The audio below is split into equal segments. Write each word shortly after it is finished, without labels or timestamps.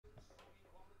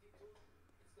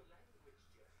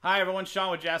Hi everyone,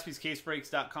 Sean with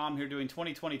JaspysCaseBreaks.com here doing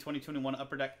 2020-2021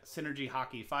 Upper Deck Synergy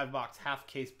Hockey 5-box half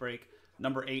case break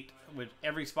number 8, with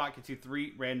every spot gets you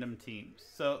 3 random teams.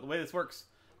 So the way this works,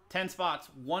 10 spots,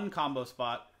 1 combo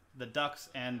spot, the Ducks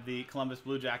and the Columbus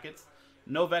Blue Jackets.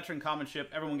 No veteran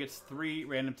commonship, everyone gets 3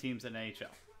 random teams in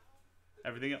NHL.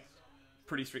 Everything else,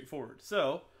 pretty straightforward.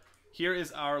 So here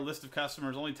is our list of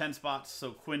customers, only 10 spots,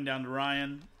 so Quinn down to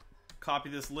Ryan.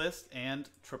 Copy this list and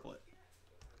triple it.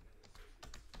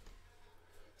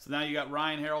 So now you got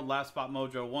Ryan Harold, last spot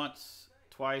mojo once,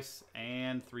 twice,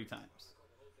 and 3 times.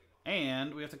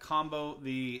 And we have to combo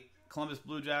the Columbus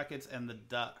Blue Jackets and the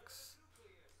Ducks.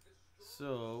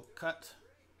 So cut,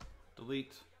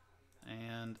 delete,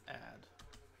 and add.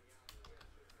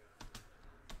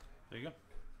 There you go.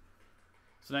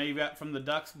 So now you've got from the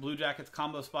Ducks, Blue Jackets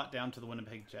combo spot down to the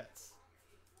Winnipeg Jets.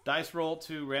 Dice roll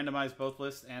to randomize both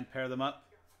lists and pair them up.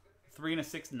 3 and a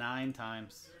 6, 9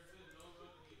 times.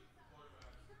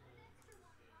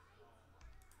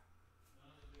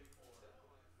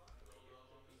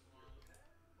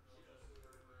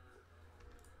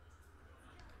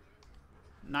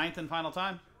 Ninth and final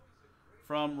time,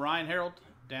 from Ryan Harold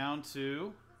down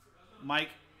to Mike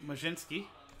Majinski. You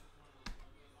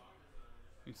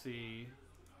can see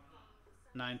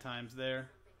 9 times there,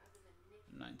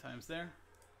 9 times there.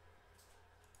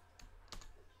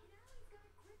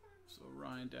 So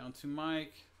Ryan down to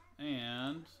Mike,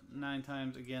 and 9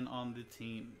 times again on the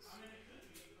teams.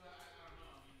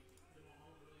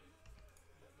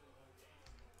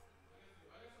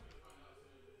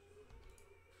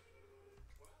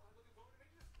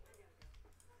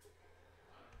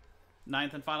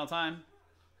 Ninth and final time,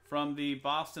 from the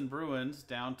Boston Bruins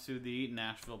down to the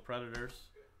Nashville Predators.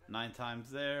 9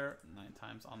 times there, 9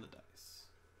 times on the dice.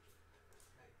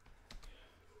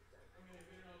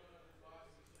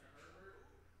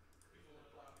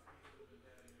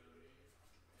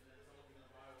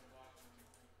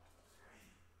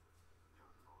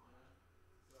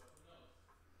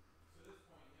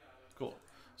 Cool.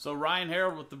 So Ryan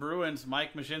Harold with the Bruins,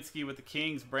 Mike Majinski with the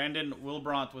Kings, Brandon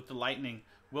Wilbrant with the Lightning,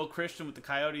 Will Christian with the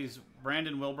Coyotes,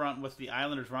 Brandon Wilbrant with the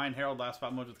Islanders, Ryan Harold last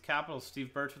spot mode with the Capitals,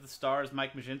 Steve Birch with the Stars,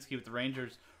 Mike Majinski with the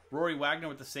Rangers, Rory Wagner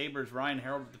with the Sabres, Ryan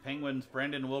Harold with the Penguins,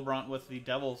 Brandon Wilbrant with the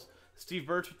Devils, Steve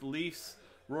Birch with the Leafs,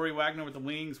 Rory Wagner with the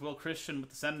Wings, Will Christian with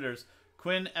the Senators,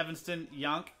 Quinn Evanston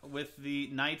Young with the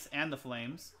Knights and the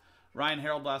Flames, Ryan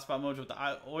Harold last spot mojo with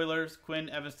the Oilers, Quinn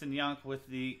Evanston Young with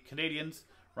the Canadiens,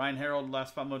 Ryan Harold last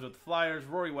spot mojo with the Flyers,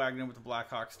 Rory Wagner with the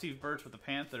Blackhawks, Steve Birch with the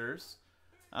Panthers,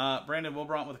 Brandon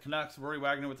Wilbrant with the Canucks, Rory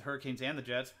Wagner with the Hurricanes and the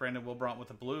Jets, Brandon Wilbrant with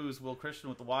the Blues, Will Christian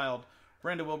with the Wild,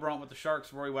 Brandon Wilbrant with the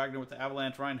Sharks, Rory Wagner with the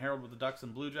Avalanche, Ryan Harold with the Ducks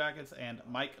and Blue Jackets, and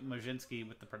Mike Majinski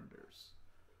with the Predators.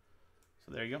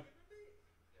 So there you go.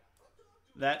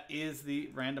 That is the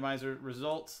randomizer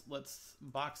results. Let's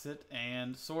box it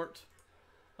and sort.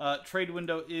 Trade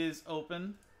window is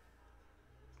open.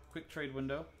 Quick trade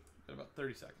window. Got about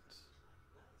 30 seconds.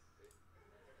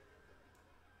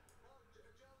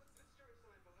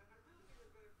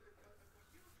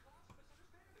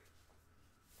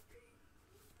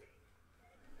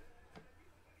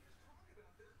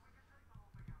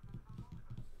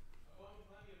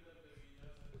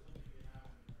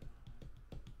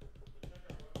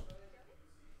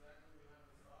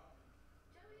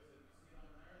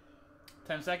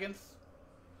 Ten seconds.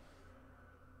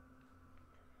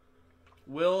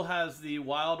 Will has the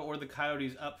Wild or the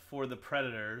Coyotes up for the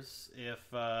Predators. If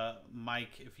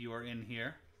Mike, if you are in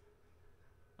here,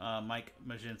 Mike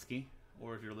Majinski,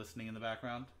 or if you're listening in the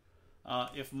background.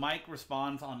 If Mike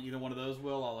responds on either one of those,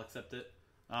 Will, I'll accept it.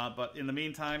 But in the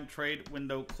meantime, trade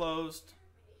window closed.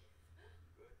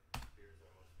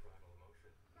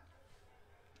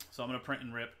 So I'm going to print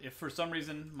and rip. If for some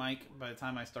reason, Mike, by the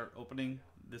time I start opening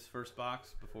this first box,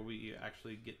 before we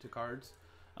actually get to cards,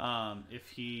 if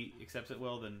he accepts it,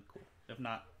 well, then cool. If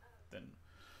not, then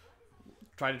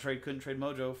try to trade, couldn't trade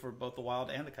mojo for both the Wild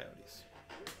and the Coyotes.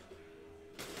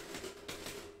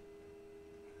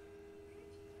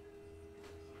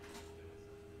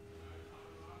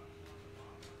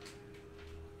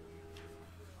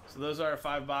 So those are our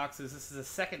 5 boxes. This is the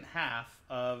second half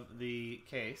of the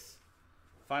case.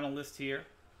 Final list here.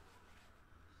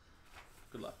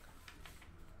 Good luck.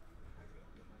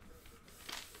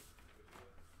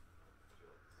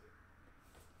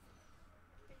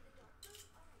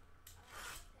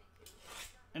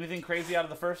 Anything crazy out of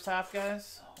the first half,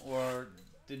 guys? Or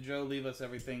did Joe leave us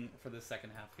everything for the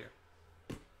second half here?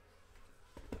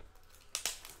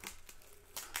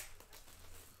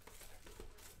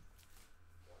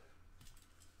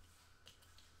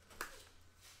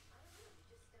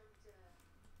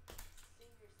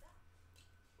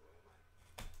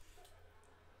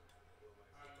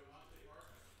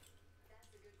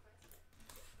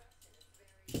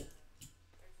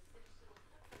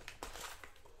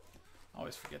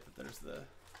 always forget that there's the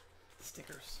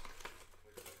stickers.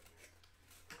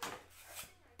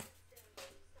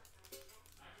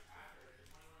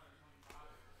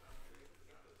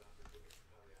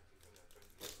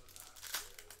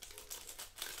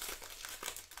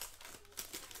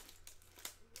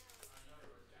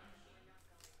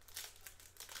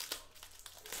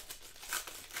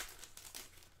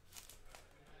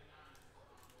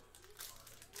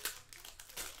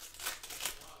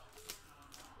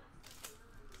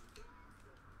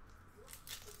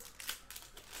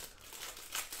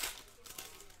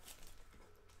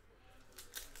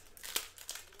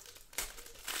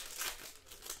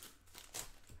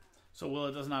 So, Will,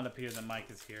 it does not appear that Mike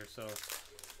is here, so,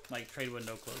 Mike, trade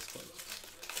window closed.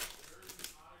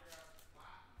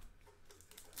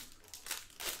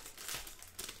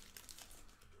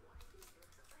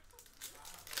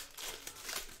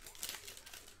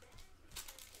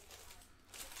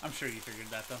 I'm sure you figured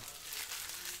that, though.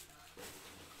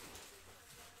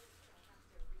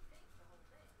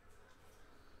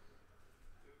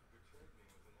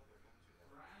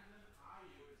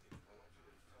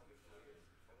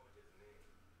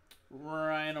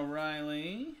 Ryan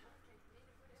O'Reilly.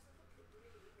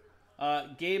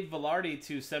 Gabe Velarde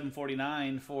to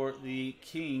 749 for the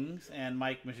Kings and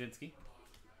Mike Majinski.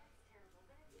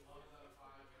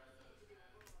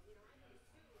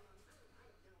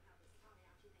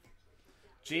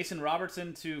 Jason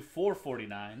Robertson to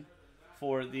 449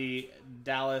 for the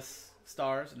Dallas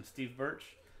Stars and Steve Birch.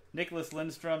 Nicholas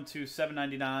Lindstrom to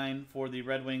 799 for the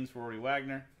Red Wings, Rory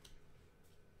Wagner.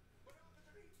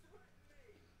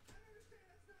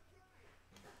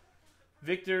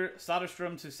 Victor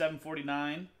Soderstrom to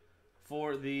 749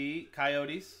 for the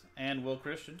Coyotes and Will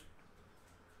Christian.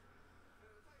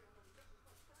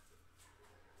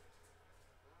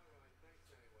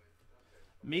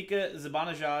 Mika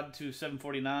Zibanejad to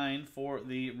 749 for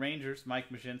the Rangers, Mike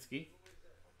Majinski.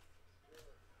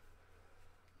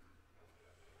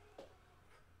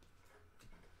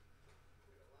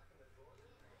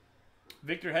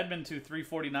 Victor Hedman to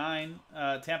 349,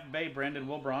 Tampa Bay, Brandon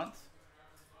Wilbrant.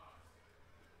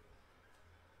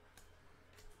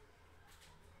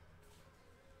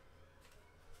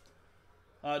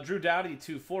 Drew Doughty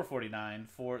to 449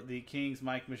 for the Kings,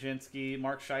 Mike Majinski.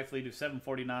 Mark Scheifele to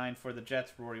 749 for the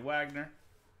Jets, Rory Wagner.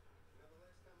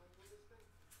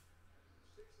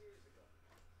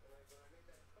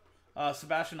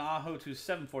 Sebastian Aho to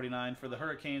 749 for the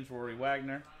Hurricanes, Rory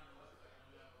Wagner.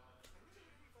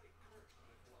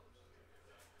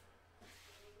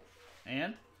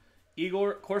 And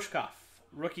Igor Korshkov,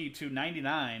 rookie to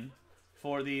 99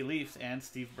 for the Leafs and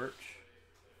Steve Birch.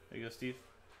 There you go, Steve.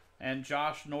 And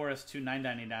Josh Norris to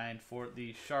 999 for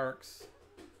the Sharks.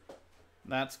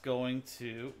 That's going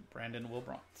to Brandon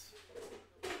Wilbrant.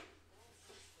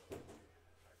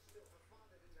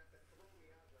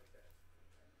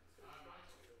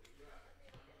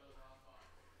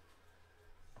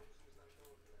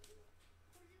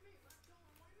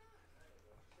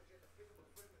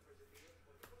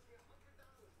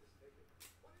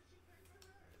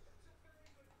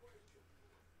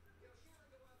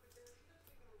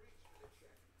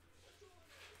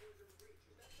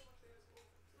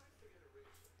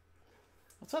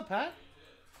 What's up, Pat?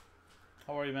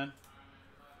 How are you, man?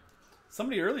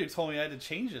 Somebody earlier told me I had to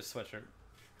change this sweatshirt.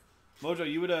 Mojo,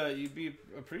 you'd be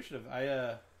appreciative.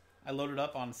 I loaded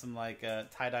up on some like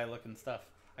tie-dye looking stuff.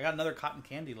 I got another cotton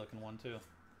candy looking one too.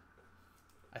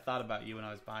 I thought about you when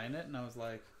I was buying it, and I was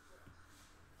like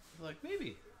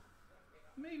maybe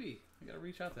I gotta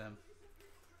reach out to him.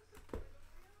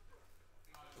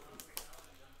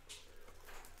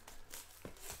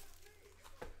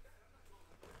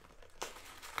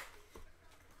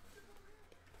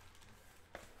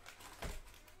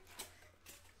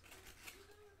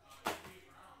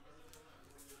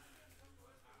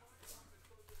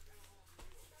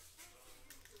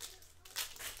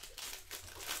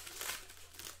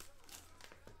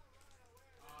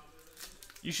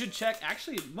 You should check,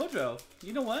 actually, Mojo,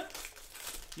 you know what?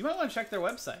 You might want to check their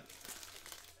website.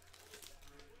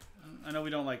 I know we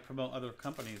don't like promote other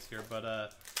companies here,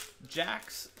 but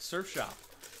Jack's Surf Shop.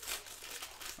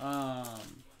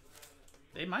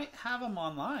 They might have them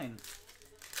online.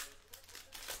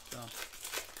 So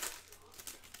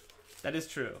that is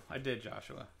true. I did,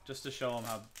 Joshua, just to show them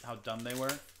how dumb they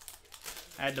were.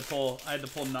 I had to pull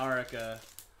Narek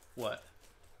what?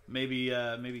 Maybe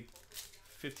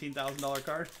 $15,000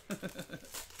 card.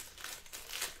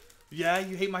 Yeah,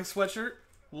 you hate my sweatshirt?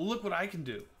 Well, look what I can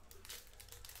do.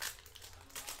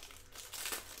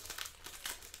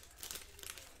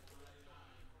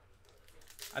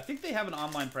 I think they have an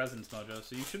online presence, Mojo,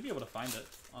 so you should be able to find it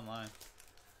online.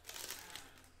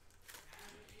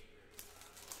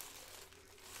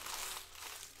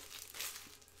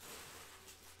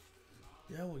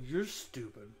 Yeah, well, you're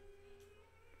stupid.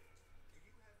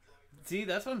 See,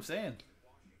 that's what I'm saying.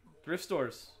 Thrift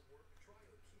stores.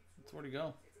 That's where to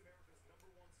go.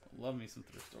 Love me some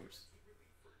thrift stores.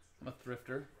 I'm a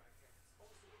thrifter.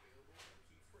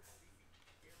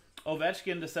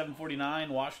 Ovechkin to 749.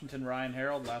 Washington, Ryan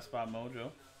Harold. Last spot, Mojo.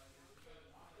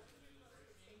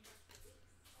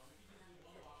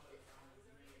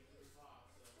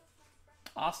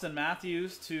 Austin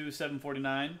Matthews to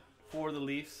 749 for the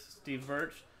Leafs. Steve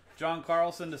Birch. John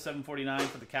Carlson to 749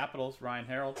 for the Capitals. Ryan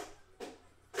Harold.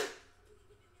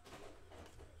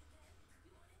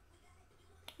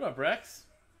 What up, Rex?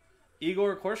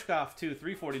 Igor Korshkov to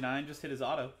 349. Just hit his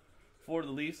auto for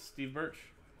the Leafs. Steve Birch.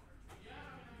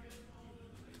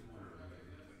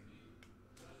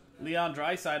 Leon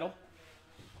Draisaitl.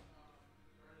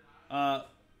 John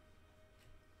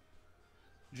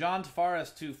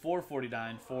Tavares to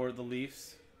 449 for the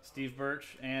Leafs. Steve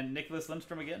Birch. And Nicholas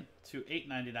Lindstrom again to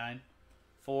 899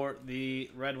 for the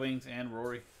Red Wings and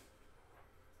Rory.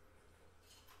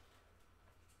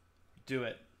 Do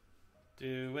it.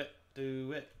 Do it.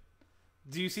 Do it.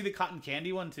 Do you see the cotton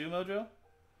candy one too, Mojo?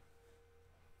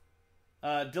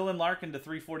 Dylan Larkin to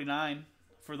 349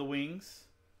 for the Wings.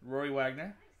 Rory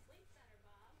Wagner.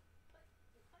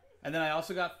 And then I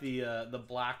also got the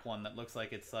black one that looks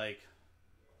like it's like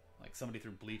somebody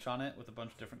threw bleach on it with a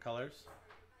bunch of different colors.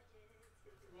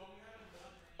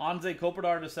 Anze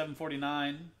Kopitar to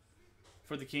 749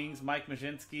 for the Kings. Mike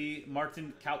Mazinski.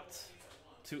 Martin Kaut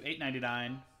to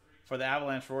 899 for the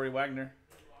Avalanche. Rory Wagner.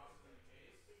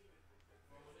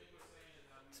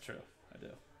 It's true. I do.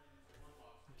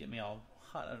 Get me all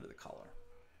hot under the collar.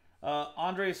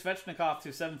 Andrei Svechnikov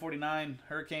to 749.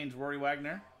 Hurricanes. Rory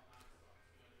Wagner.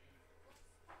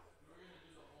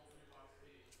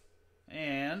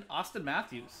 And Austin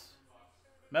Matthews.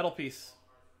 Metal piece.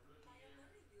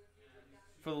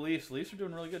 For the Leafs. Leafs are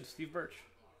doing really good. Steve Birch.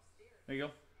 There you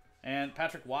go. And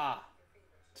Patrick Waugh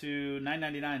to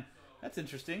 999. That's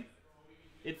interesting.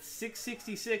 It's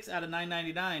 666 out of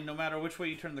 999 no matter which way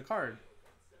you turn the card.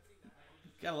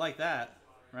 Gotta like that,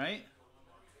 right?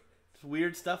 It's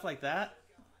weird stuff like that.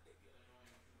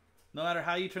 No matter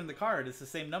how you turn the card, it's the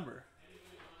same number.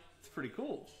 It's pretty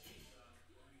cool.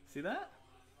 See that?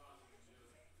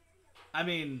 I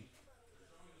mean,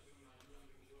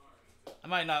 that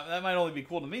might only be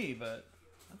cool to me, but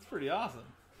that's pretty awesome.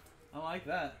 I like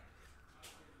that.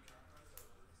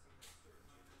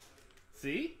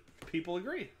 See? People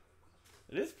agree.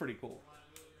 It is pretty cool.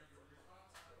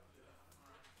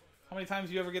 How many times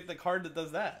do you ever get the card that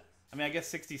does that? I mean, I guess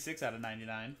 66 out of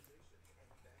 99.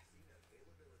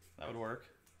 That would work.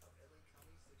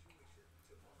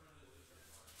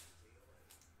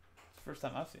 It's the first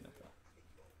time I've seen it, though.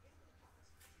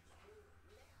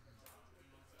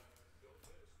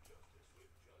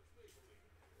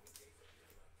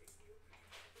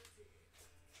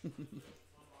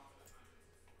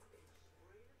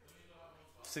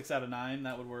 Six out of 9,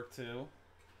 that would work too.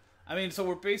 I mean, so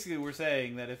we're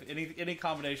saying that if any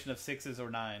combination of 6s or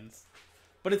 9s,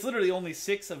 but it's literally only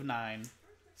 6 of 9,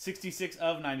 66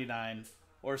 of 99,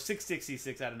 or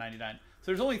 666 out of 99. So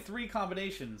there's only 3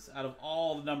 combinations out of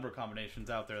all the number combinations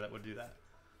out there that would do that.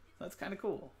 That's kind of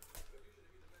cool.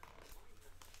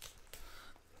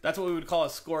 That's what we would call a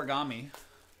scoregami.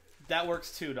 That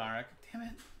works too, Narek. Damn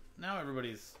it. Now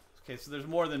everybody's... Okay, so there's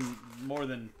more than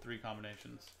 3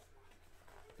 combinations.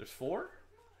 There's 4?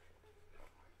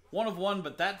 1 of 1,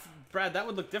 but that's... Brad, that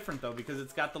would look different, though, because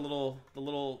it's got the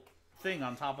little thing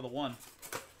on top of the 1.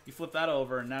 You flip that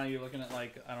over, and now you're looking at,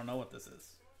 like, I don't know what this is.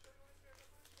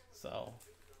 So,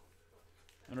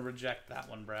 I'm going to reject that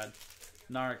one, Brad.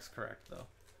 Narek's correct, though.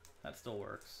 That still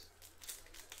works.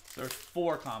 There's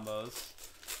 4 combos.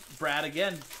 Brad,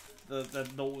 again,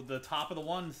 the top of the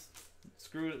ones,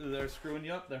 they're screwing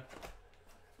you up there.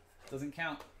 Doesn't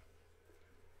count.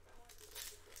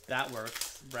 That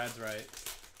works. Brad's right.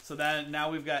 So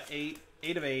now we've got 8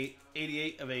 of 8,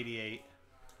 88 of 88,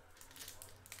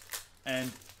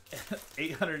 and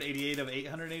 888 of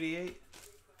 888.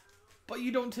 But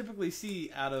you don't typically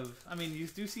see out of... I mean, you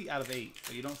do see out of 8,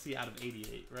 but you don't see out of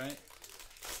 88, right?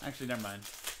 Actually, never mind.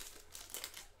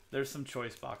 There's some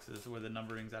choice boxes where the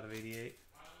numbering's out of 88.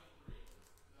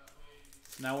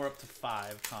 So now we're up to 6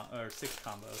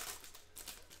 combos.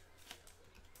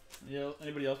 You know,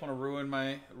 anybody else want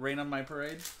to rain on my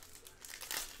parade?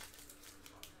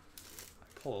 I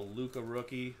pull a Luka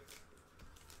rookie.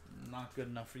 Not good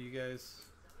enough for you guys.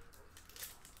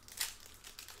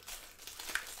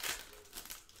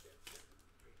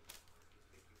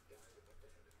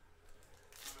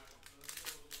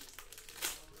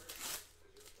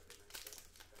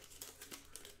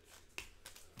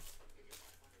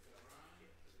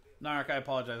 Nark, I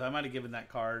apologize. I might have given that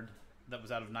card that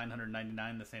was out of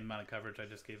 999 the same amount of coverage I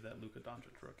just gave that Luka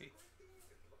Doncic rookie.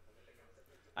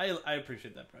 I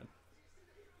appreciate that, Brad.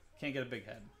 Can't get a big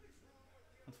head.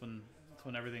 That's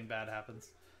when everything bad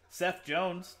happens. Seth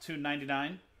Jones,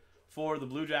 299 for the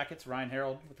Blue Jackets. Ryan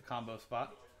Harold with the combo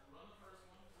spot.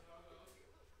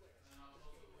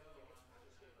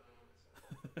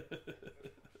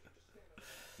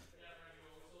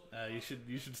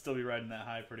 You should still be riding that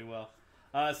high pretty well.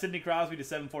 Sidney Crosby to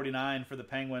 749 for the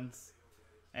Penguins,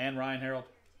 and Ryan Harold.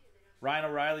 Ryan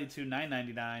O'Reilly to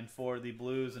 999 for the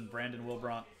Blues, and Brandon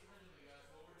Wilbrant.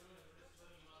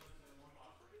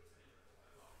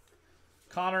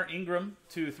 Connor Ingram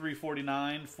to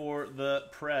 349 for the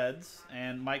Preds,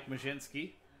 and Mike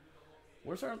Mazinski.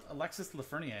 Where's our Alexis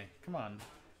Lafreniere? Come on,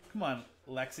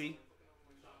 Lexi.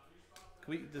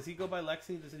 Does he go by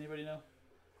Lexi? Does anybody know?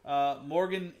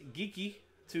 Morgan Geeky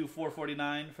to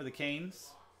 449 for the Canes,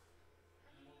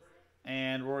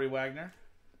 and Rory Wagner.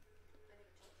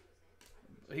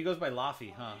 He goes by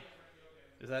Laffy, huh?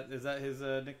 Is that his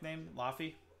nickname,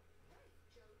 Laffy?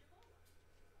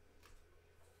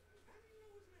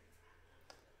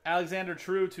 Alexander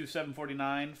True to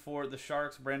 749 for the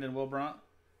Sharks, Brandon Wilbrant.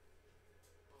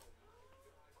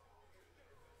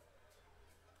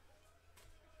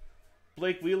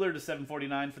 Blake Wheeler to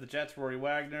 749 for the Jets, Rory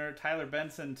Wagner. Tyler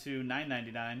Benson to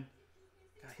 999.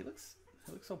 God, he looks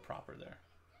so proper there.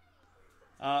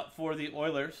 For the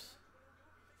Oilers,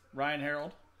 Ryan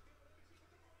Harold.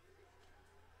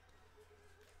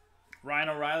 Ryan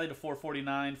O'Reilly to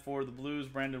 449 for the Blues,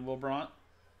 Brandon Wilbrant.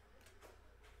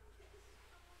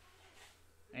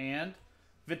 And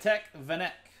Vitek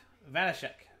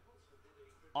Vanashek.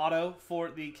 Auto for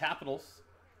the Capitals,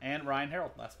 and Ryan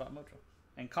Harold, last spot mojo.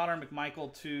 And Connor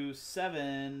McMichael to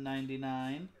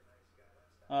 $7.99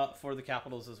 for the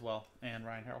Capitals as well, and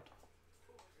Ryan Harold.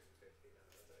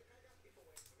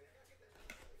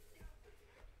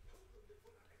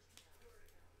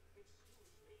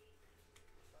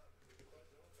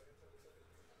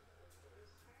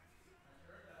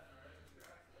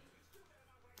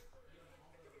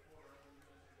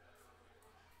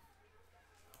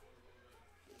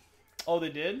 Oh, they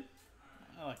did?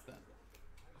 I like that.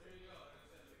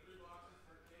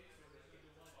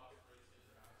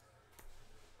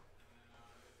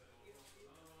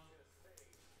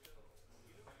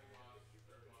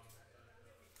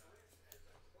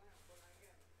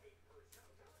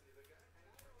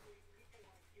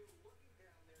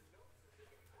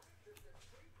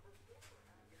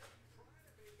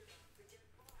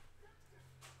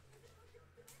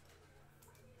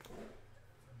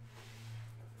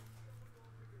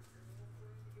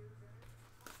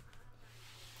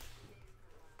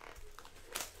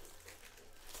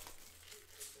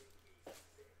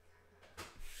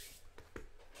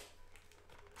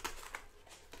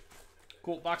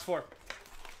 Cool. Box 4.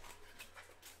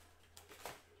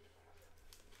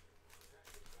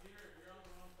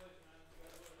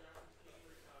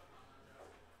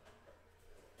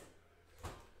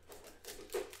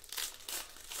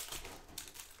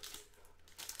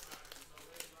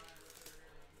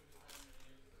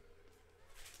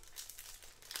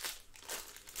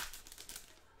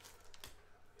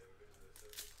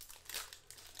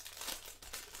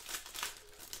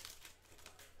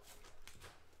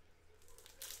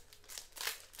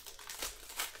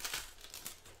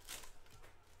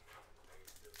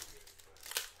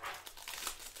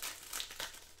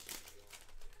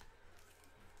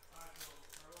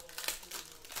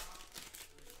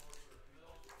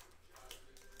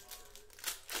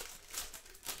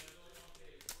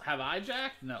 Have I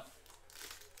jacked? No.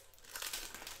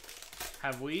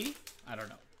 Have we? I don't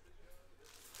know.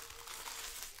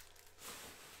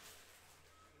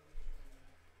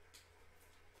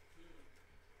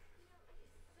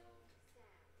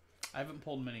 I haven't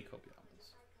pulled many Kobe albums.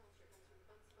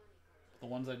 The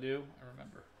ones I do, I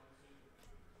remember.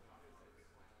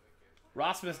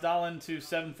 Rasmus Dahlin to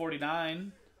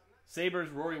 749. Sabres,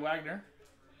 Rory Wagner.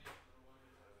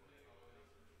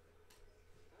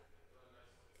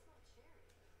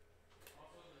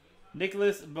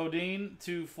 Nicholas Bodine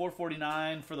to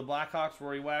 449 for the Blackhawks,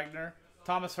 Rory Wagner.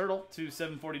 Thomas Hertl to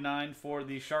 749 for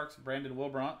the Sharks, Brandon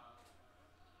Wilbrant.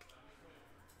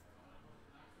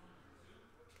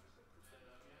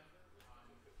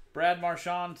 Brad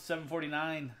Marchand,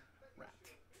 749.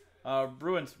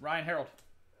 Bruins, Ryan Harold.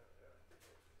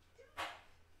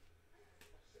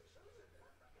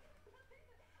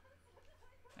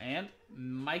 And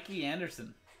Mikey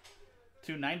Anderson.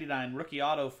 299 rookie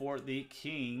auto for the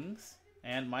Kings,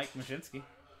 and Mike Mazinski,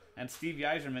 and Steve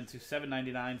Yzerman to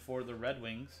 $7.99 for the Red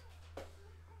Wings.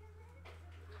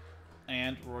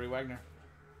 and Rory Wagner.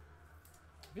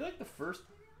 I feel like the first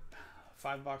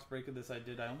 5-box break of this I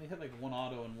did, I only had like 1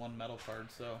 auto and 1 metal card.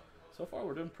 So far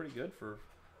we're doing pretty good for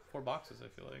 4 boxes, I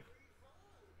feel like.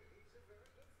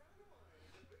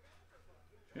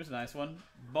 Here's a nice one.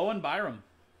 Bowen Byram.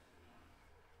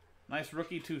 Nice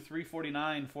rookie to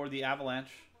 349 for the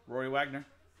Avalanche. Rory Wagner.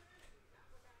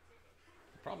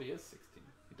 He probably is 16.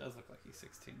 He does look like he's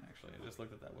 16, actually. I just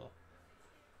looked at that will.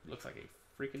 He looks like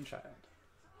a freaking child.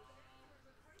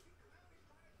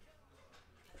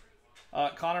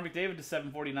 Connor McDavid to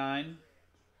 749.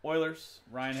 Oilers,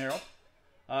 Ryan Harold.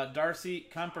 Darcy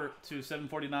Kuemper to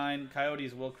 749.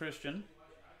 Coyotes, Will Christian.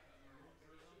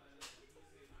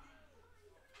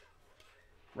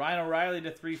 Ryan O'Reilly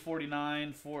to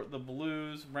 349 for the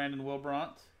Blues, Brandon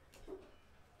Wilbrant.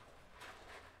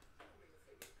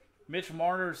 Mitch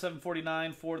Marner,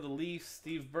 749 for the Leafs,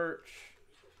 Steve Birch.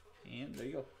 And there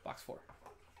you go, box 4.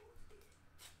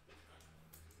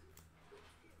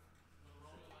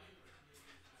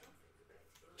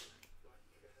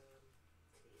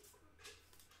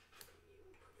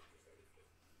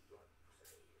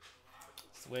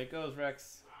 That's the way it goes,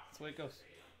 Rex. That's the way it goes.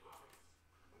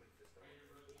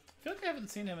 I feel like I haven't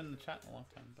seen him in the chat in a long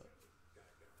time, but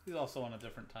he's also on a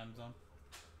different time zone.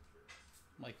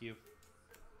 Like you.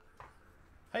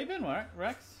 How you been,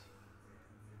 Rex?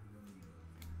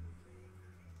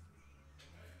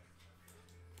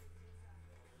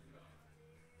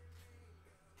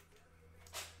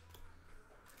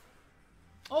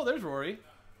 Oh, there's Rory.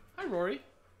 Hi, Rory.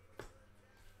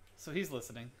 So he's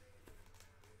listening.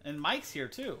 And Mike's here,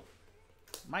 too.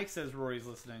 Mike says Rory's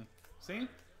listening. See?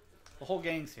 The whole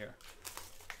gang's here.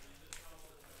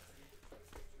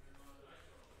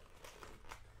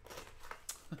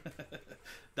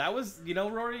 That was, you know,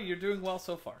 Rory, you're doing well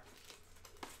so far.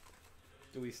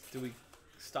 Do we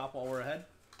stop while we're ahead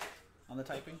on the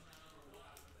typing?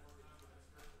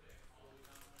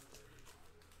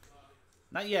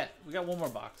 Not yet. We got one more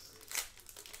box.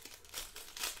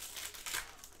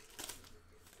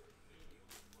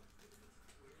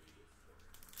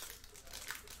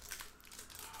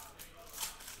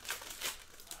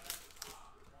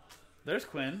 There's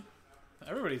Quinn.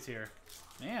 Everybody's here.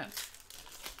 Man.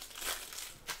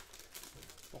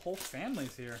 The whole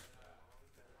family's here.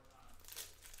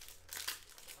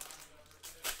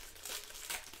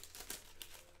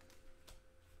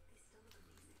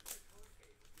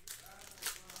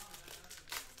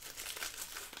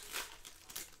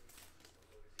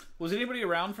 Was anybody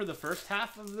around for the first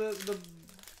half of the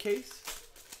case?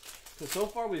 So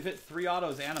far we've hit 3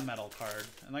 autos and a metal card.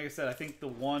 And like I said, I think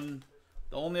the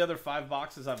only other 5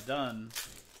 boxes I've done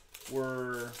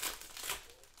were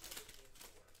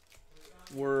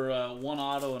 1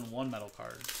 auto and 1 metal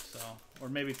card. So, or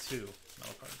maybe 2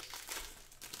 metal cards.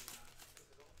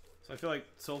 So I feel like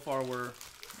so far we're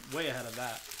way ahead of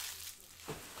that.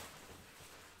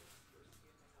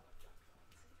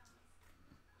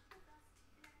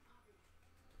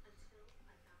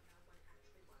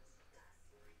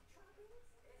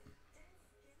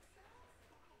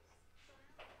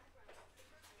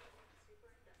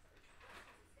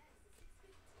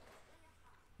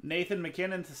 Nathan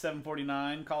McKinnon to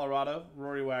 749, Colorado,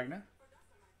 Rory Wagner.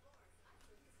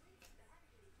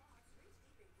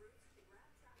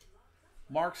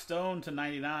 Mark Stone to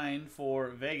 99 for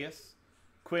Vegas,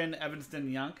 Quinn Evanston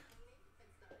Yunk.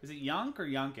 Is it Yunk or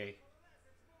Yunke?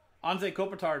 Anze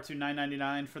Kopitar to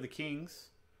 999 for the Kings,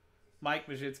 Mike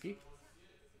Majitsky.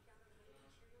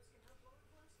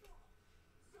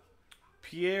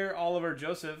 Pierre Oliver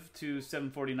Joseph to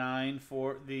 749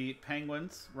 for the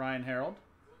Penguins, Ryan Harold.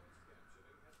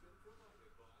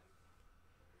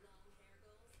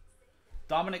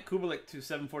 Dominic Kubalik to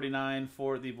 749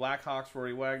 for the Blackhawks,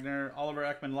 Rory Wagner. Oliver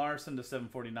Ekman-Larsson to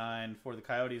 749 for the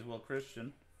Coyotes, Will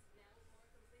Christian.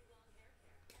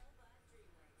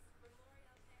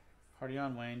 Party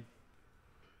on, Wayne.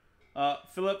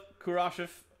 Philip Kurashev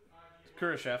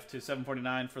to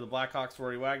 749 for the Blackhawks,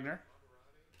 Rory Wagner.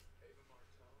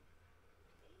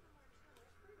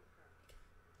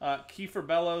 Kiefer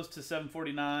Bellows to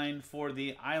 749 for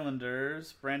the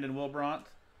Islanders, Brandon Wilbrant.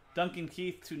 Duncan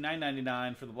Keith to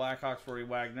 999 for the Blackhawks, Rory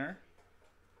Wagner.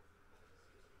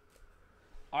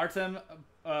 Artemi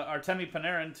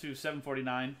Panarin to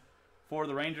 749 for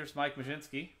the Rangers, Mike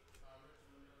Majinski.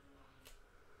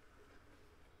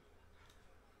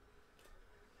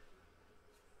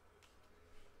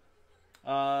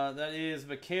 That is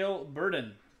Mikhail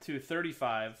Burden to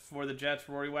 35 for the Jets,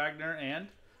 Rory Wagner, and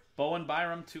Bowen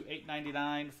Byram to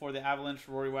 899 for the Avalanche,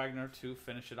 Rory Wagner, to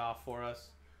finish it off for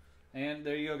us. And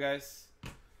there you go, guys.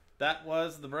 That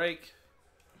was the break.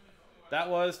 That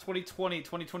was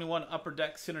 2020-2021 Upper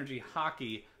Deck Synergy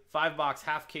Hockey 5-box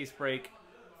half case break.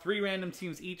 3 random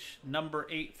teams each. Number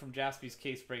 8 from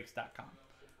JaspysCaseBreaks.com.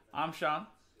 I'm Sean,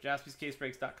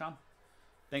 JaspysCaseBreaks.com.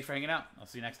 Thanks for hanging out. I'll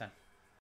see you next time.